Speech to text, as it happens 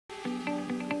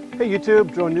Hey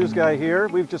YouTube, Drone News Guy here.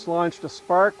 We've just launched a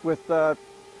Spark with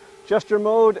gesture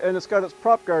mode, and it's got its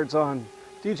prop guards on.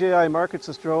 DJI markets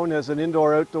this drone as an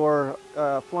indoor-outdoor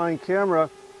flying camera,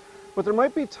 but there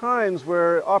might be times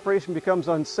where operation becomes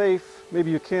unsafe. Maybe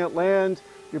you can't land,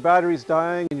 your battery's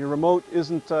dying, and your remote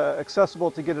isn't accessible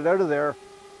to get it out of there.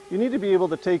 You need to be able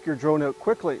to take your drone out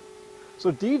quickly. So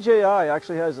DJI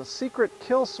actually has a secret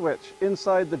kill switch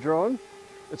inside the drone.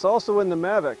 It's also in the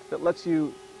Mavic that lets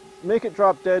you make it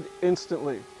drop dead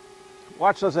instantly.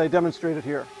 Watch as I demonstrate it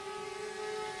here.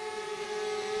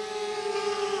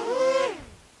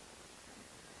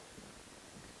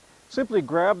 Simply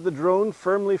grab the drone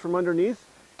firmly from underneath,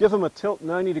 give him a tilt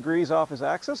 90 degrees off his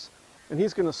axis, and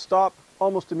he's going to stop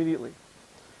almost immediately.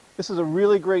 This is a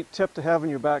really great tip to have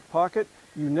in your back pocket.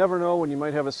 You never know when you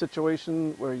might have a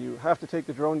situation where you have to take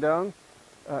the drone down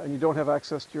and you don't have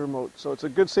access to your remote. So it's a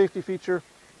good safety feature.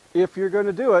 If you're going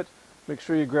to do it, make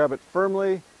sure you grab it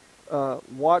firmly.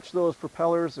 Watch those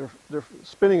propellers. They're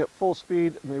spinning at full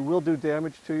speed and they will do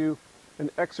damage to you. And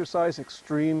exercise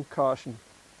extreme caution.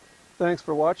 Thanks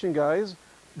for watching, guys.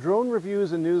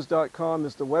 DroneReviewsAndNews.com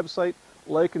is the website.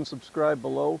 Like and subscribe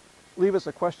below. Leave us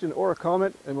a question or a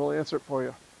comment and we'll answer it for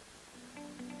you.